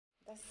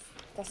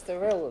That's the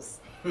rules.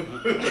 You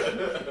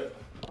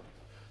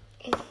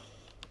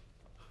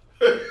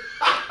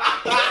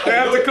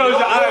have to close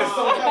your eyes.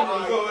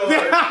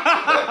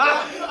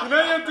 You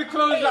know you have to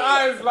close your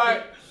eyes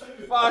like,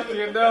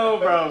 fucking no,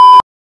 bro.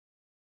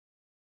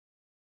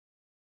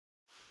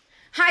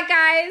 Hi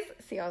guys.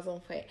 See, I was on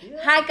point. Yeah.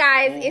 Hi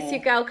guys, it's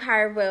your girl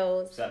Cara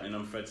Wills. What's happening?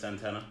 I'm Fred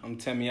Santana. I'm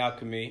Temi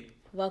Alchemy.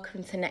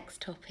 Welcome to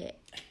Next Topic.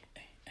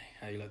 Hey,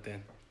 how you lot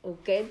doing? All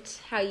good.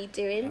 How you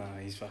doing?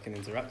 He's fucking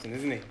interrupting,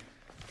 isn't he?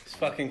 He's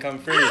fucking come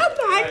through. Man,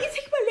 you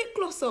take my lip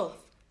gloss off.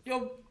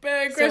 You're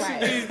bare aggressive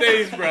these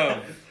days,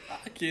 bro.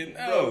 Fucking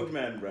hell. Road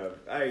man, bro.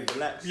 Hey,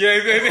 relax. Yeah,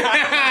 you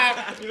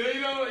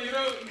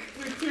don't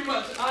do too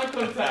much eye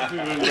contact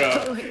with him,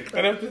 bro.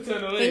 I have to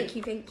turn away.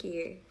 Thank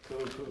you.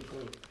 Cool.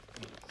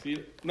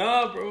 See,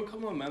 nah, bro,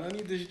 come on, man. I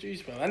need this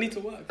juice, bro. I need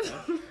to work, bro.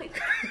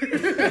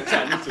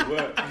 I need to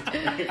work.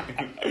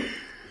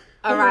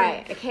 All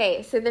right,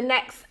 okay. So the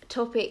next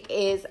topic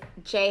is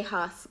J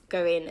Hus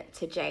going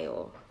to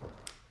jail.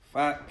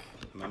 Fuck.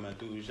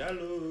 Mamadou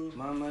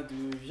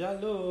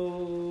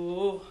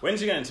Jalou. When's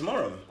he going?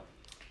 Tomorrow?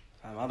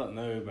 I don't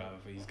know,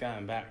 bruv. He's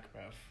going back,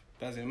 bruv.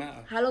 Doesn't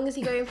matter. How long is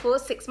he going for?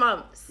 6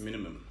 months?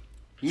 Minimum.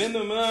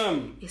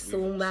 It's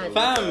all mad.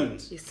 Fam,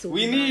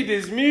 we need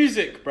his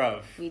music,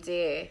 bruv. We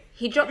do.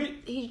 He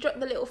dropped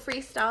the little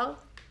freestyle.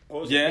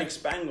 What was it? Big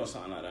Spang or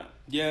something like that?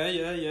 Yeah.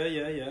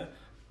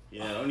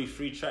 Yeah, only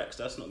 3 tracks.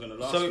 That's not going to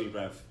last me,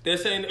 bruv. They're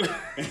saying...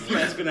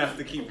 Man's going to have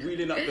to keep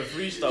reeling up the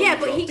freestyle. Yeah,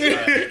 but he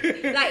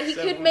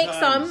could make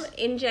some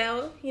in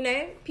jail, you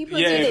know? People are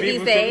doing it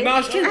these days. No,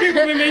 it's true.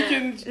 People are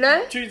making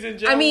tunes in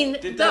jail. I mean,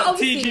 they're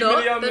obviously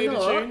not. They're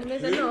not. No,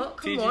 they're not.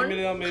 Come on.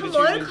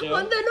 Come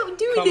on. They're not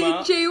doing it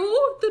in jail.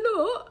 They're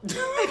not.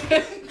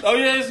 Oh,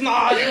 yeah, it's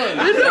not. They're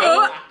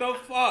not. The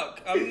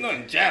fuck? I'm not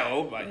in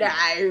jail. But No.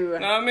 You know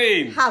what I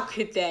mean? How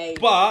could they?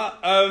 But,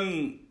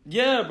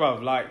 yeah,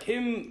 bruv, like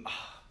him...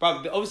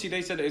 But obviously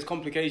they said that it's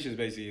complications,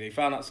 basically. They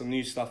found out some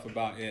new stuff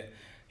about it.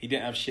 He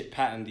didn't have shit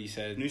patterned, he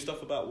said. New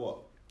stuff about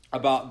what?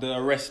 About the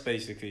arrest,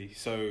 basically.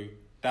 So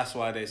that's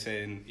why they're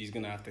saying he's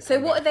going to have to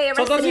So what are they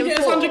arresting him for? So does he get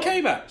his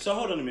 100k back? So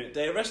hold on a minute.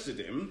 They arrested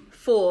him.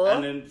 For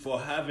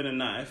having a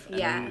knife. And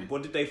then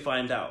what did they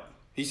find out?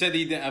 He said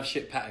he didn't have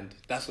shit patterned.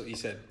 That's what he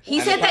said.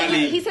 He said that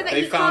he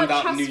can't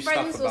trust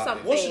friends or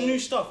something. What's new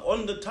stuff?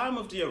 On the time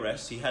of the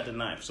arrest, he had a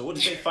knife. So what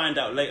did they find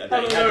out later?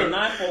 That he had a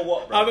knife or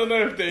what, bro? I don't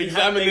know if they're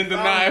examining the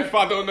knife.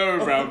 I don't know,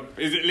 bro.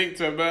 Is it linked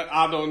to him?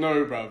 I don't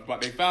know, bro. But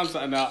they found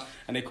something out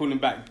and they called him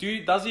back.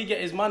 Does he get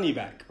his money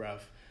back, bro?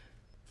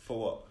 For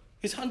what?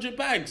 His 100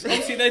 bags.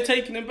 Obviously, they're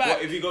taking him back.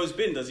 What, if he goes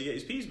bin, does he get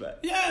his peas back?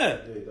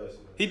 Yeah. He does.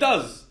 He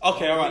does.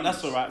 Okay, alright,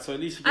 that's alright. So at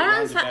least he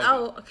gets 100 bags.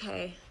 Oh,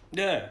 okay.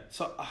 Yeah.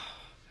 So...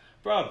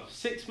 bruv,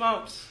 6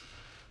 months.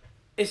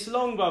 It's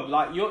long, bruv.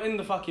 Like, you're in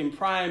the fucking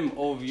prime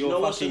of your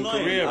fucking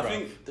career, bruv. I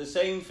think the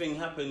same thing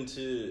happened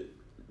to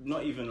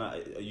not even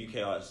like a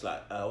UK artist,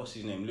 like what's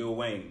his name, Lil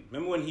Wayne.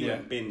 Remember when he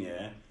went bin,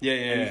 Yeah.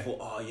 And you thought,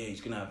 oh yeah, he's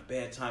gonna have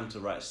bare time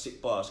to write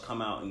sick bars,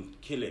 come out and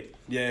kill it.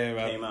 Yeah,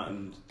 right. Came out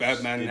and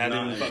Birdman had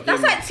him.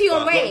 That's like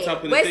Tion Wayne.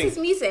 Where's his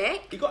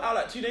music? He got out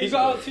like 2 days. He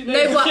got out 2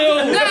 days. No, but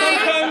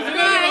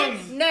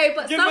no,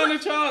 but give man a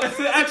chance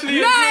to actually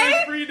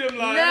enjoy freedom,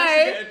 like.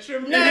 Get a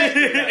trim.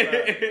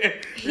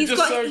 He's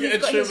got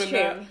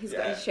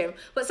his trim.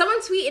 But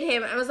someone tweeted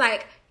him and was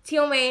like,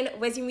 Tion Wayne,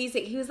 where's your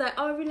music? He was like,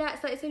 oh,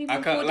 relax, like, it's only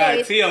been 4 days. I can't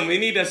lie, Tion, we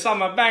need a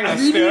summer banger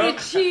still.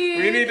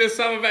 We need a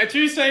summer banger.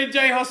 You say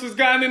J Hustle's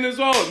going in as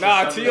well?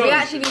 Nah, Tion, we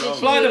actually need a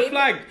fly the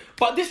flag.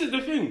 But this is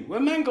the thing,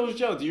 when man goes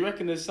jail, do you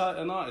reckon there's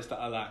certain artists that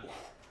are like,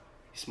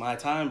 it's my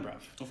time, bruv?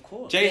 Of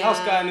course. J Hus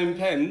going in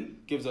pen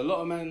gives a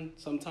lot of men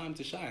some time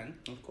to shine.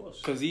 Of course.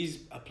 Because he's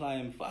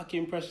applying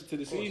fucking pressure to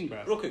the scene,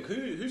 bruv. Real quick,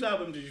 whose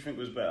album did you think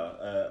was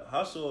better?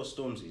 Hus or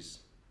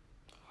Stormzy's?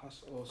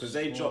 Because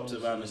they dropped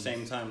around the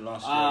same time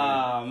last year.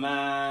 Ah,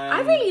 man. I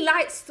really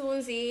liked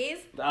Stormzy's.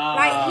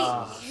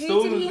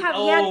 Who did he have?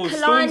 He had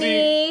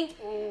Kalani.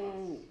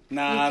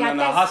 Nah.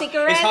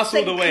 It's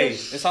Hustle the Way.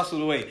 It's Hustle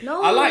the Way.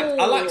 No. I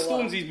like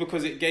Stormzy's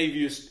because it gave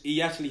you...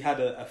 He actually had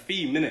a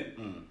theme, innit?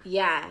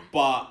 Yeah.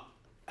 But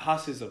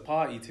Hus is a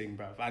party thing,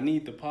 bruv. I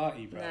need the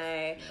party, bruv.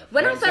 No.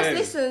 When I first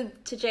listened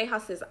to J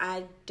Hus's,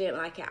 I didn't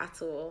like it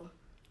at all.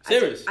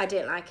 Serious? I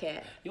didn't like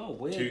it. You're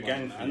weird, too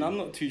gang, and I'm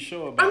not too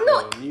sure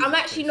about I'm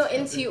actually not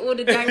into all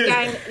the gang.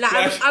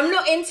 Like, I'm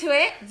not into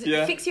it.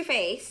 Yeah. Fix your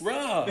face.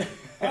 Bruh.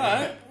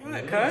 Alright,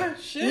 okay.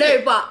 Shit.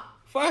 No, but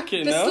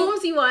fucking the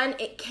Stormzy one,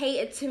 it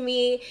catered to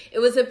me. It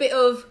was a bit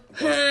of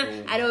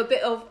and a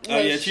bit of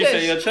you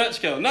say you're a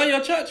church girl. No,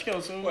 you're a church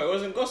girl. So it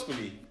wasn't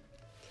gospel-y.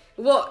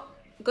 What?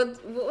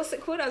 What's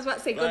it called? I was about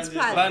to say God's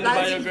plan.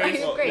 Blinded by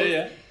your grace.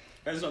 Yeah.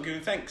 Man's not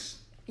giving thanks.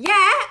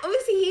 Yeah,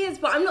 obviously he is,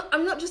 but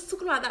I'm not just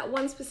talking about that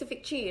one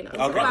specific tune. I'm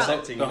talking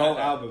about the whole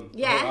album.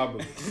 Yeah. The whole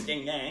album.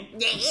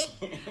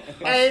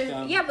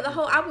 Yeah, but the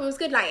whole album was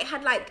good. Like, it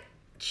had like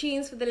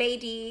tunes for the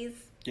ladies.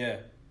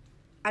 Yeah.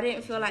 I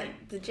didn't feel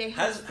like the J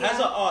Has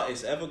an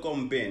artist ever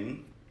gone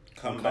bin,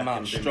 come back out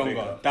and stronger?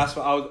 bigger? That's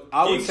what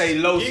I would say.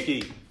 Low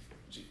ski.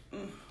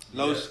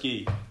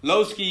 Lowski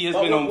has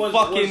been on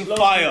fucking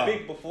fire.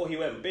 Big before he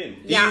went bin.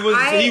 Yeah,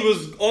 he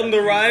was on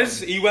the rise.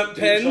 He went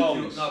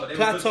Pen,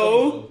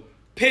 Plateau,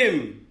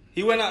 Pim.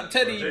 He went out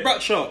Teddy,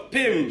 Bratshot,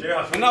 Pim,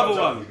 another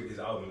one. His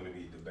album gonna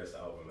be the best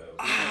album ever.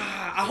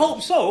 I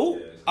hope so.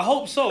 I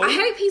hope so. I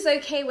hope he's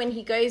okay when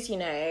he goes, you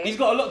know. He's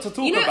got a lot to talk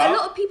about. You know, a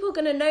lot of people are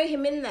going to know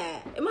him in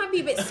there. It might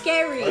be a bit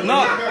scary.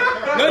 No. Oh,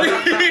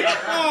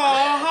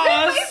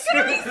 Hus. It's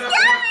going to be scary.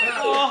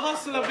 Oh,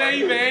 hustler,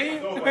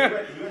 baby. No,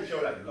 but he went show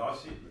like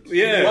last year.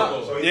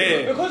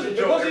 Yeah. Because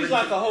he's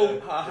like a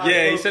whole...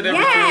 He said every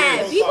 2 Yeah,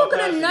 years. people are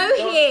going to know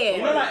him.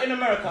 You know, like in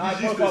America, high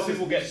profile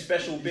people get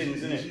special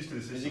bins, innit?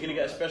 Is he going to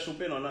get a special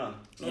bin or not?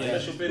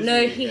 Special bin?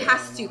 No, he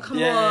has to.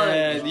 Come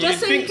on. Just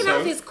so he can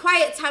have his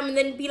quiet time and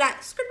then be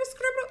like, scribble,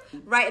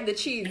 scribble, right in the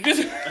tube.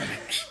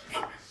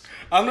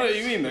 I know what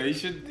you mean, though. He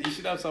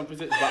should have some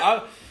protection.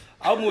 But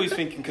I'm always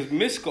thinking, because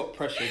Miss got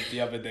pressured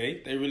the other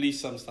day. They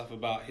released some stuff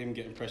about him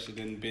getting pressured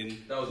in bin.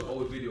 That was an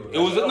old video. It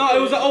was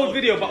an old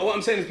video. But what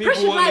I'm saying is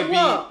people want to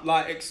be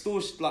like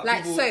extortion,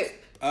 like people,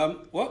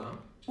 soap. What?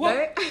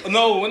 What?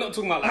 No, we're not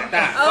talking about like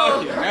that.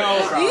 Oh, fuck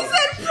hell, you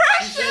said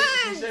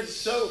pressured. He said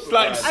soap.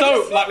 Like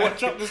soap, like what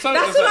dropped the soap.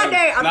 That's all I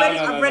know.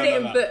 I've read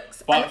it in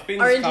books. But and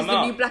things Orange come is the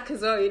out. New Black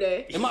as well, you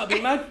know. It might be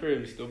mad for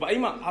him still, but he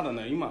might. I don't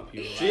know. He might be.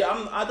 Right. See,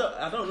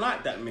 I don't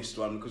like that missed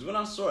one because when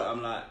I saw it,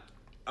 I'm like,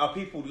 are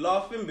people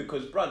laughing?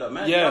 Because brother,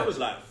 man, that was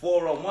like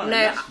 4-on-1.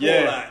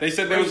 No, they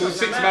said there was a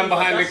 6 man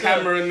behind the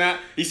camera and that.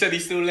 He said he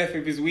still left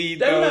with his weed.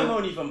 Them man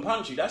won't even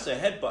punch you. That's a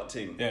headbutt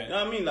thing. Yeah. You know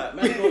what I mean? Like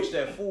man launched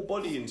their full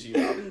body into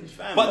you.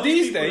 But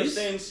these days, are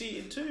staying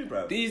seated too,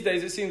 bro. These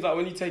days, it seems like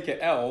when you take an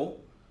L,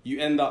 you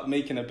end up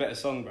making a better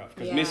song, bruv.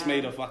 Because Miss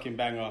made a fucking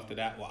banger after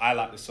that. Well, I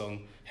like the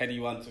song. Heady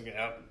One took it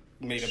up,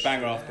 made a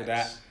banger after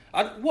that.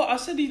 I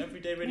said he's every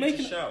day ready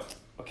to shout.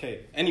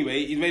 Okay.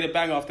 Anyway, he's made a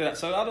banger after that,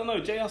 so I don't know.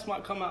 J.S.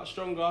 might come out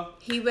stronger.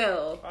 He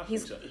will.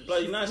 He's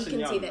bloody nice and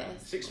young. Do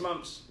this. 6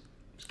 months.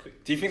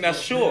 Quick. Do you think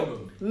that's short?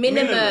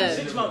 Minimum.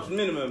 6 months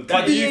minimum.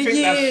 But do you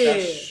think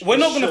that's we're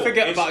not going to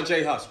forget about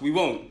J Hus. We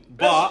won't.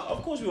 But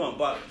of course we won't.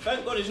 But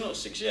thank God it's not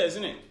 6 years,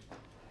 isn't it?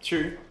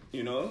 True.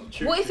 You know.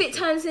 True. What if it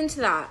turns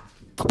into that?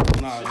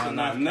 No.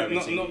 Not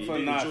for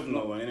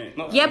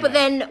now. Yeah, but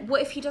then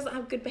what if he doesn't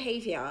have good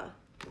behaviour?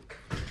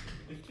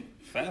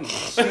 Fam.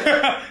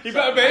 You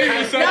better behave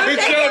yourself. Good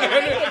show,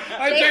 man.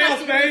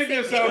 J.S. behave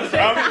yourself,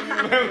 fam.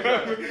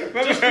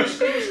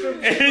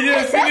 You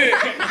just seen it.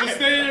 Just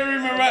stay in the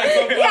room and write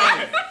something.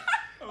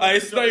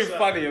 It's not even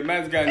funny. A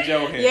man's going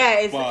jail here.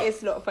 Yeah,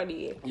 it's not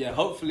funny. Yeah,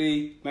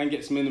 hopefully, man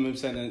gets minimum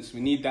sentence. We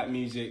need that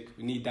music.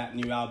 We need that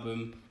new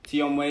album.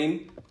 Tion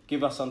Wayne,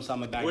 give us some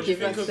summer bangers. What do you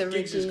think of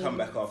Giggs'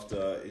 comeback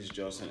after his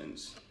jail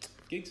sentence?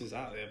 Giggs is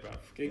out there, bruv.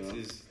 Giggs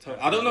is...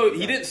 I don't know.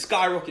 He didn't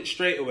skyrocket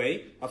straight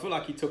away. I feel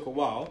like he took a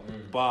while.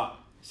 But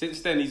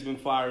since then, he's been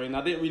firing.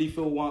 I didn't really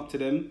feel warmth to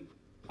them.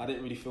 I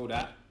didn't really feel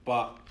that.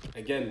 But,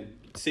 again,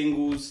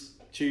 singles,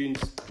 tunes...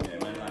 Yeah,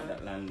 man, like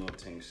that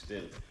landlord thing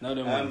still. No,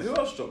 who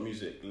else dropped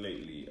music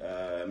lately?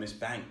 Miss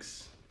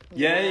Banks.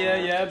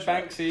 Yeah.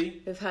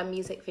 Banksy. With her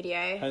music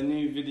video. Her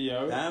new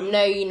video.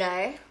 No, you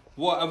know.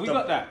 What? Have we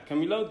got that? Can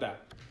we load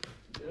that?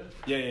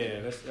 Yeah.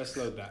 Let's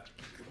load that.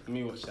 Let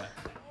me watch that.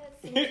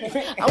 I'm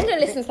going to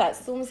listen to that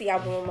Stormzy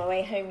album on my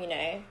way home, you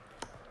know.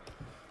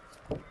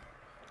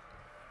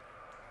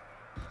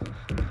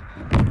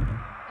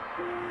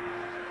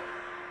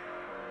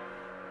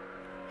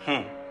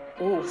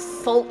 Ooh,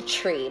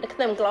 sultry. Look at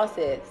them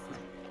glasses.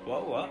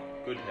 What?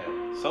 Good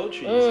hair.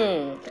 Sultry.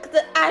 Look at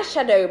the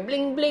eyeshadow.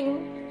 Bling,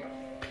 bling.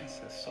 It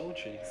says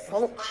sultry.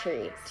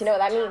 Sultry. Do you know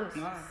what that means?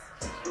 Nah.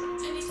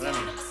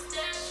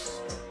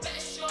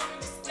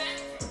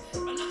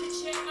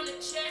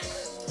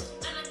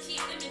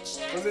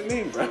 What does it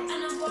mean, bro?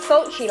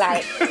 Sultry,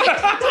 like.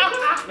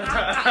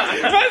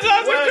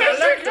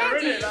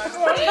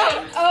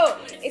 Oh,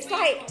 it's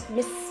like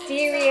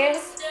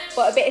mysterious,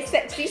 but a bit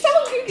sexy.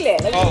 Someone Google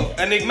it. Oh,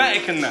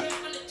 enigmatic and that. I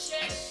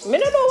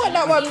don't know what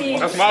that one means.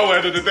 That's my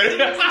word of the day.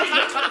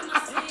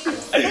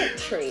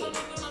 Sultry.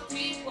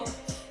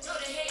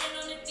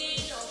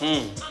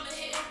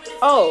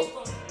 Oh,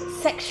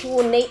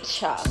 sexual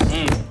nature.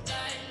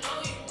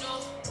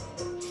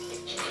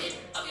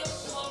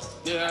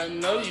 Yeah, I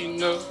know you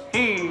know.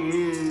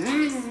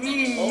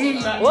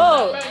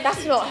 Whoa,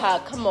 that's not her.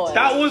 Come on.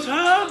 That was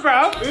her,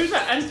 bro. Who's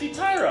that? Auntie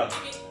Tyra?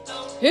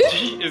 Who?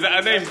 Is that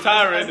her name?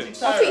 Tyra, isn't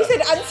it? I thought you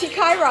said Auntie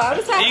Kyra. I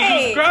was like,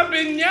 hey. He's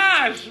grabbing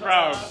Yash,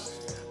 bro.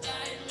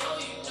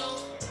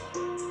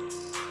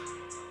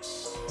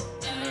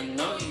 I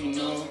know you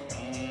know.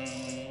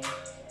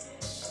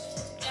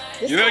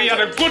 You know, he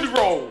had a good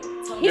role.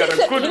 He had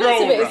a good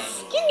role, bro.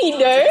 Skinny,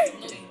 though.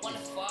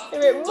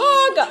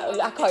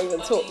 I can't even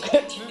talk.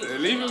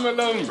 Leave him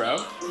alone, bro.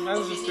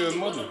 Man's just doing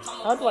model.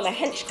 I'd want a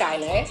hench guy,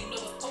 no?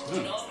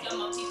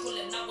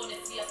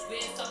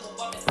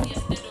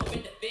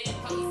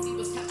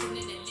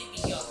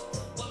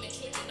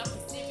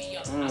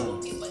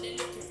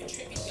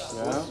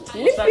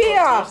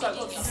 Libya!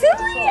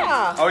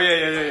 Syria! Oh,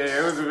 yeah.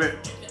 It was a bit.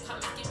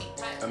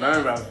 I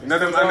know, bro. You know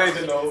them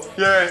amazing.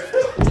 Yeah.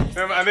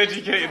 Them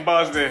uneducated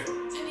bars there.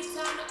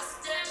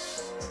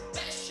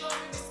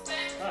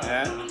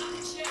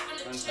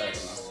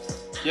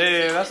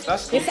 Yeah,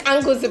 that's cool. This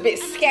angle's a bit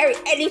scary.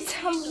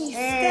 Anytime we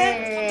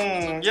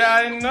step. Yeah,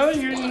 I know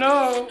you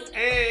know.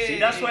 Hey. See,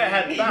 that's why it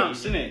had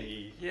bounce,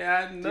 innit?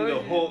 Yeah, I know you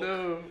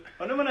know.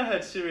 And then when I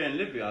heard Syria and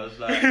Libya, I was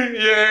like,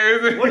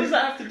 yeah. What does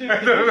that have to do with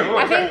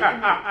I think,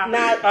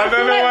 I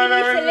feel like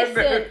we need to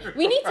listen.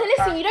 We need to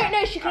listen. You don't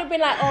know. She could have been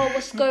like, oh,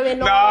 what's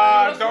going on?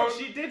 Nah, That's what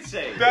she did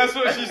say. That's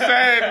what she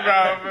said,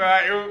 bro.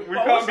 Like, we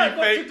but can't what's be that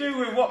fake. got to do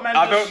with what man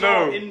I just don't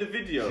know. saw in the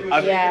video? She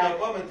was Yeah. shaking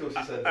her bum until she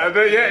said Yeah,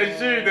 that. it's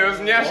true. There was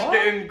Nyash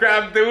getting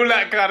grabbed, all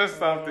that kind of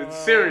stuff. It's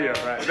Syria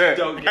right there.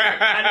 Don't get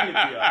it. And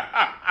Libya.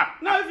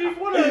 No, if you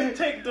want to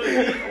take the...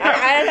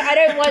 I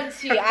don't want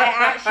to. I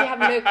actually have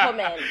no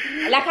comment.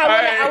 Like,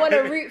 I want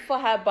to root for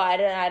her, but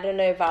I don't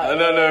know about it. I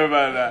don't know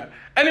about that.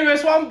 Anyway,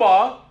 it's one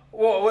bar.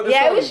 What the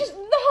Yeah, song? it was just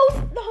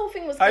the whole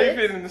thing was How good.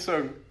 you feeling in the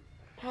song?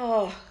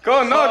 Oh. Go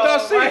on, no,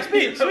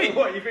 speak.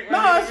 What, you think?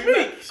 No,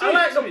 speak. I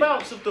like the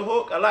bounce of the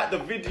hook. I like the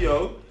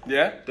video.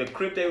 Yeah, The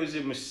crib they was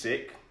in was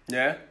sick.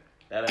 yeah.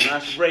 They had a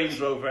nice Range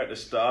Rover at the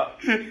start.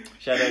 She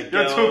had her You're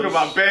girls. talking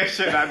about bare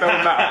shit that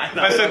don't matter.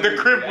 I said the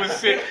crib was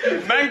sick.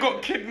 Man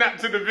got kidnapped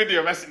to the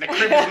video. I said the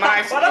crib was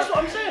nice. But that's what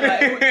I'm saying.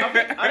 Like,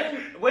 I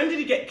didn't, when did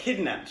he get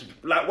kidnapped?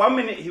 Like 1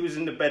 minute he was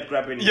in the bed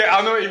grabbing. Yeah,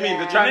 I know what you mean.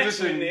 The Next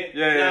transition. minute,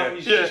 Yeah. now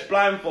he's just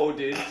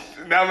blindfolded.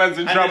 That man's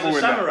in And trouble there's a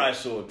with samurai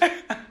sword. that.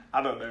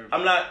 I don't know.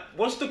 I'm like,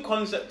 what's the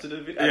concept of the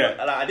video? Yeah.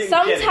 I didn't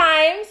get it.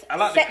 Sometimes I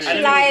like the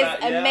creative. sexualize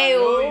And a it was like, yeah,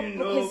 male I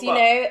know, because, you but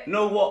know...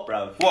 know what,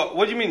 bruv?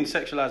 What do you mean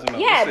sexualizing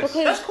man? Yeah, What's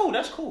this? because...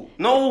 That's cool.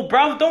 No,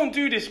 bruv, don't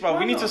do this, bruv. Why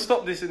We need not? to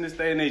stop this in this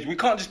day and age. We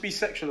can't just be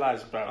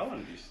sexualized, I bruv.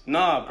 want to be.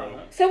 Nah, bro.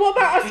 So what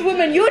about us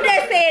women? You're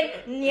there saying,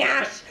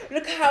 Nyash,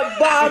 look at her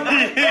bum.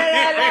 And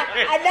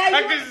now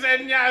I you... just said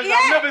Nyash. Yeah,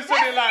 I've never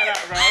said it like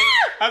that, bro.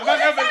 Has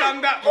man ever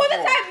done that before? All the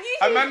time.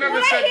 Has man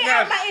never said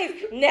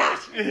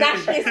Nash?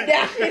 Nash is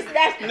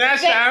Nash.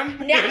 Nash,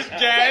 Nash.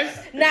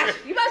 Yes. Nash.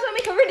 You might as well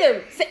make a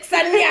rhythm. Sex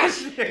and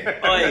Nash.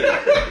 Oi.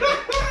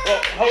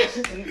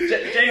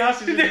 Jay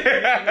Huss is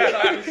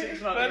in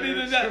 6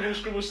 months.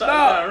 Scribble something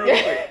down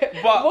real quick.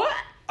 But What?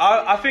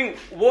 I think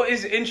what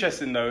is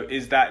interesting though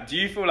is that do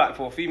you feel like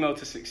for a female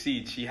to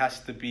succeed, she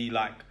has to be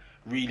like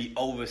really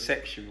over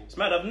sexual? It's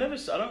mad. I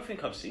don't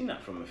think I've seen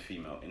that from a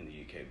female in the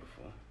UK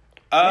before.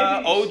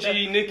 OG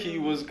Nikki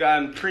was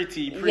going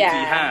pretty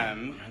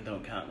ham. Man,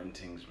 don't count them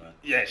things, man.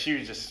 Yeah, she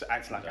was just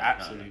acting like an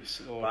absolute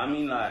slore. But I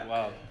mean, like,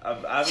 wow. I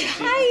haven't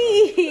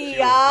seen.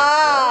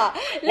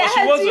 Let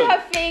her do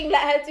her thing.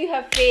 Let her do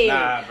her thing.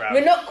 Nah, bruv.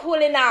 We're not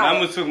calling out. Man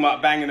was talking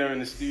about banging her in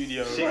the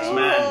studio. 6 bro.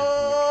 man.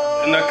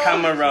 And the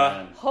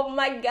camera. Oh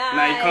my god.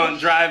 Now you can't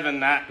drive in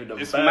that. With the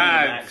It's Birmingham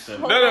mad. accent.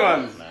 The other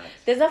ones. Mad.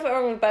 There's nothing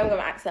wrong with Birmingham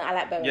accent. I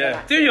like Birmingham Yeah,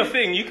 accent. do your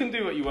thing. You can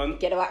do what you want.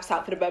 Get the wax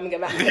out for the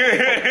Birmingham accent.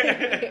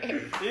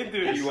 You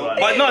do what you want. right.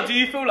 But no, do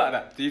you feel like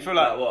that? Do you feel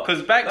like what?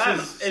 because Banks Man,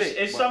 is sick.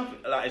 it's something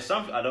it's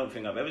something I don't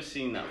think I've ever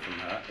seen that from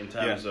her in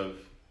terms of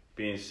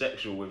being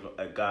sexual with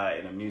a guy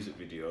in a music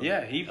video.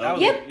 Yeah, that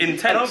was Yeah.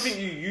 intense. I don't think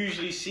you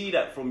usually see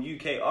that from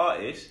UK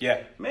artists.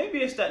 Yeah. Maybe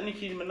it's that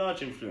Nicki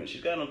Minaj influence.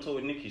 She's going on tour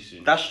with Nicki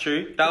soon. That's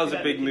true. That was a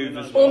Nicki big move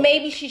Minaj. as well. Or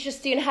maybe she's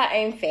just doing her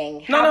own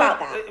thing. How about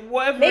that?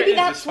 Whatever Maybe it is,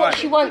 that's it's what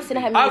fine. she wants in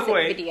her Either music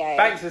way, video.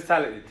 Banks is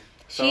talented.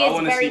 So She I is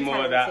want to very see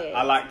more of talented. that.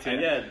 I liked it.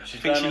 And yeah, I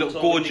she's think she going on looked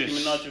tour with Nicki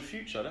gorgeous. Minaj in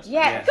Future. That's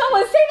Yeah, Yeah. come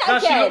on, say that No,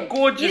 she again. looked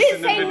gorgeous You didn't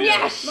in the say video.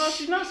 Nyash. No,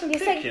 she's nice and You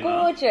thick, said you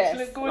know. gorgeous. She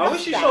looked I gorgeous.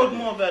 wish she showed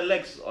more of her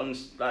legs on.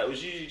 Like it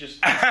was usually just.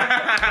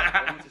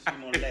 I want to see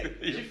more leg.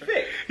 Is she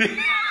thick?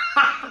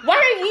 Why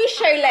don't you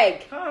show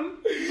leg? Come.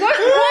 Go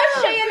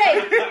and show your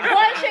leg. Go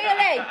and show your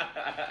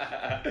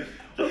leg.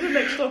 What's the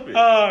next topic?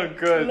 Oh,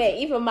 good. Mate,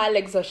 even my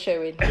legs are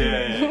showing.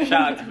 Yeah.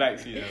 Shout out to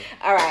Banksy though.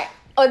 All right,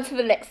 on to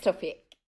the next topic.